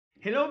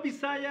Hello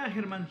Visaya,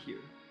 Herman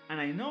here,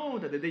 and I know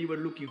that the day you were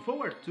looking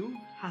forward to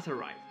has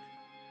arrived.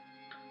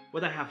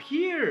 What I have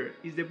here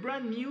is the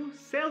brand new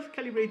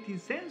self-calibrating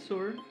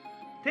sensor,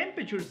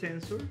 temperature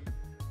sensor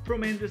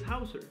from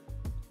Endress+Hauser.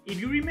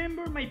 If you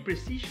remember my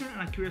precision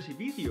and accuracy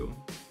video,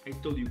 I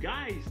told you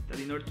guys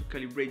that in order to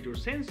calibrate your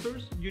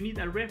sensors, you need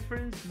a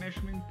reference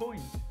measurement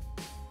point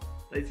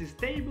that is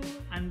stable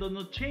and does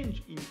not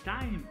change in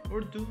time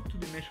or due to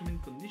the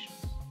measurement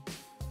conditions.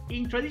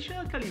 In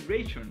traditional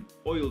calibration,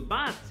 oil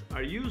baths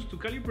are used to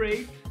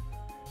calibrate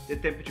the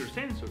temperature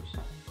sensors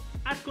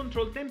at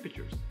controlled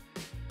temperatures.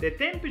 The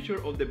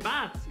temperature of the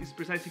baths is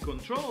precisely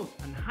controlled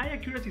and high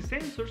accuracy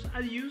sensors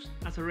are used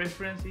as a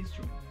reference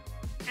instrument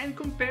and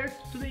compared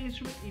to the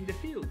instrument in the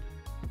field.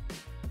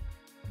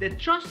 The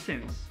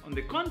TrustSens, on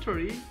the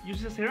contrary,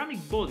 uses a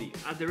ceramic body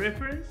as the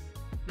reference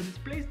that is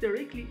placed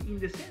directly in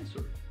the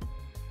sensor.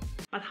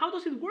 But how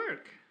does it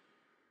work?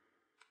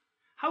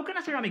 How can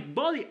a ceramic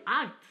body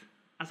act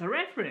as a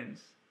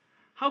reference?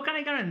 How can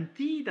I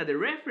guarantee that the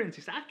reference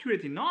is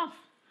accurate enough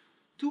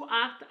to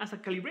act as a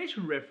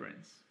calibration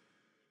reference?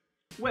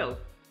 Well,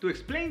 to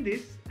explain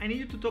this, I need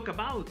you to talk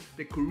about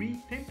the Curie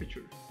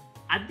temperature.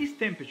 At this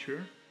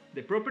temperature,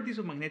 the properties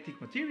of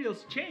magnetic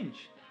materials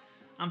change,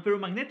 and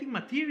ferromagnetic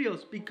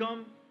materials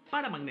become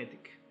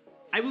paramagnetic.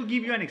 I will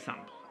give you an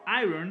example.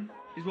 Iron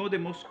is one of the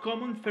most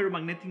common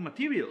ferromagnetic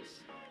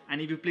materials,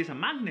 and if you place a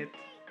magnet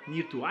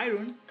near to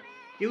iron,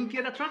 it will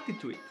get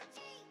attracted to it.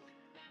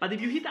 But if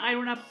you heat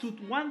iron up to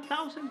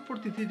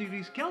 1043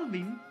 degrees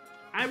Kelvin,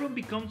 iron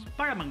becomes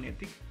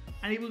paramagnetic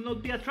and it will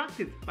not be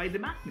attracted by the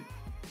magnet.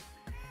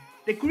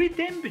 The Curie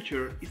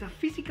temperature is a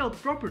physical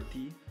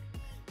property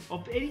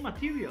of any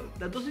material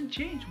that doesn't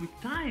change with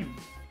time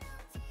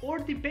or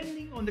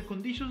depending on the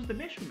conditions of the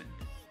measurement.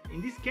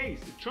 In this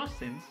case, the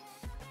TrustSens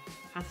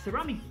has a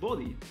ceramic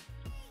body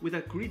with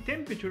a Curie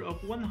temperature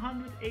of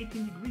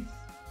 118 degrees.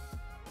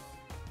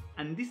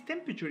 And this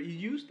temperature is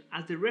used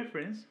as the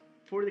reference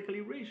for the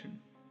calibration.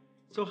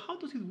 So how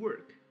does it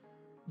work?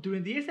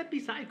 During the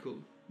SFP cycle,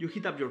 you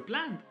heat up your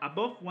plant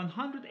above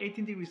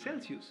 118 degrees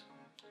Celsius.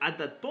 At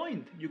that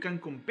point, you can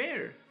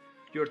compare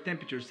your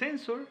temperature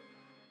sensor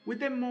with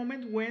the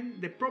moment when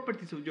the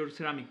properties of your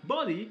ceramic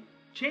body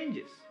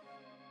changes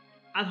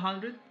at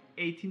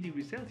 118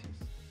 degrees Celsius.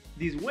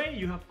 This way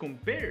you have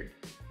compared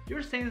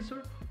your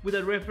sensor with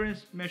a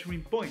reference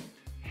measuring point.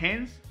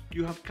 Hence,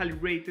 you have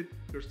calibrated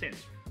your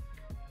sensor.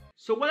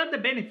 So what are the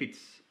benefits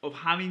of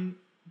having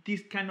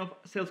this kind of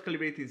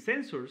self-calibrating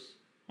sensors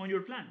on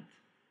your plant?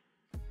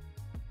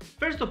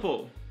 First of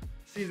all,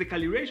 since the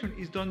calibration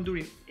is done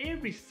during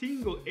every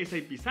single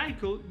SFP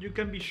cycle, you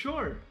can be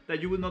sure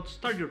that you will not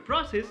start your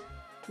process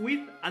with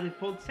a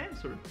default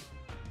sensor.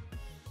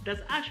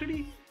 That's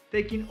actually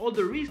taking all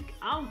the risk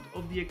out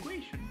of the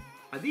equation.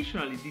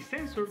 Additionally, this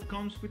sensor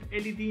comes with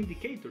LED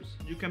indicators.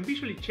 You can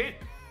visually check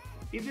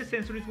if the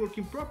sensor is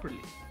working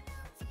properly.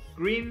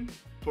 Green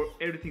for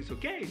everything's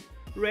okay,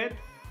 red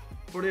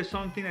for there's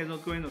something that is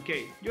not going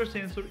okay. Your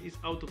sensor is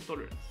out of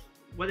tolerance.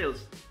 What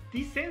else?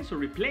 This sensor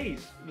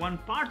replaces one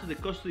part of the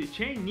custody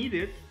chain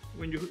needed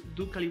when you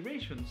do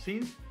calibration,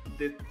 since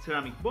the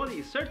ceramic body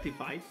is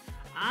certified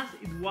as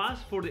it was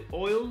for the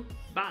oil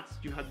baths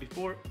you had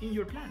before in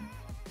your plant.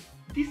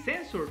 This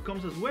sensor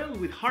comes as well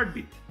with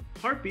heartbeat.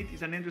 Heartbeat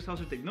is an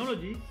Endress+Hauser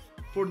technology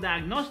for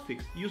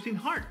diagnostics using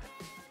heart.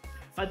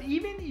 But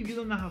even if you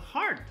don't have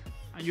heart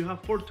and you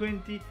have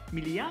 420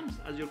 milliamps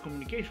as your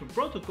communication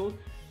protocol,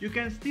 you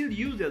can still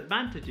use the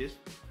advantages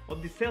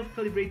of the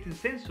self-calibrating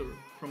sensor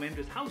from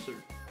Endress+Hauser.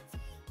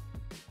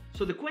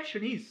 So the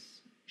question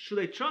is, should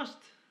I trust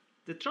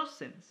the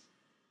TrustSens?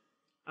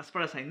 As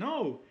far as I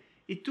know,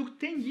 it took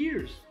 10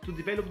 years to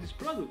develop this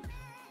product.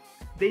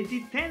 They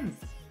did tens,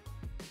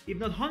 if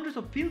not hundreds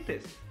of field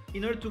tests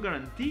in order to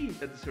guarantee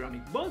that the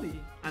ceramic body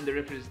and the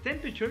reference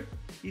temperature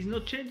is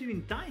not changing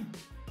in time.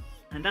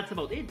 And that's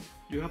about it.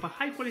 You have a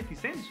high quality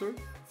sensor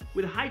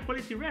with a high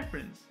quality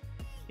reference.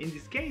 In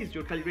this case,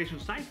 your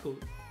calibration cycle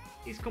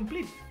is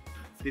complete.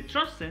 The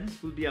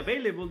TrustSens will be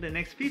available the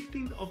next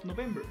 15th of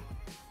November.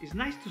 It's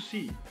nice to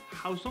see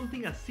how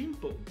something as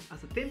simple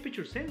as a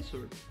temperature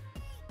sensor,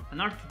 an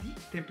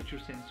RTD temperature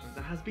sensor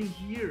that has been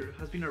here,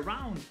 has been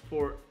around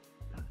for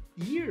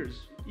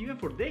years, even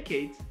for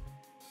decades,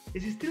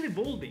 is still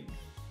evolving.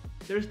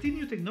 There are still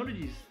new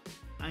technologies,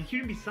 and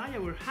here in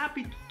Visaya we're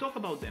happy to talk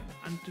about them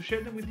and to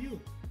share them with you.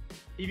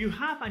 If you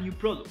have a new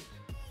product,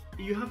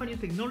 if you have a new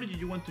technology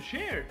you want to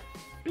share,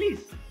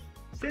 please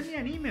send me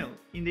an email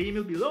in the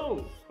email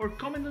below or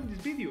comment on this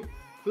video.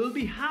 We'll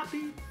be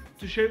happy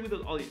to share with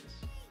the audience.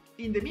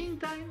 In the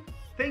meantime,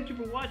 thank you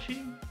for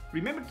watching.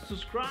 Remember to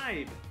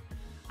subscribe,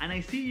 and I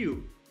see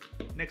you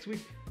next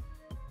week.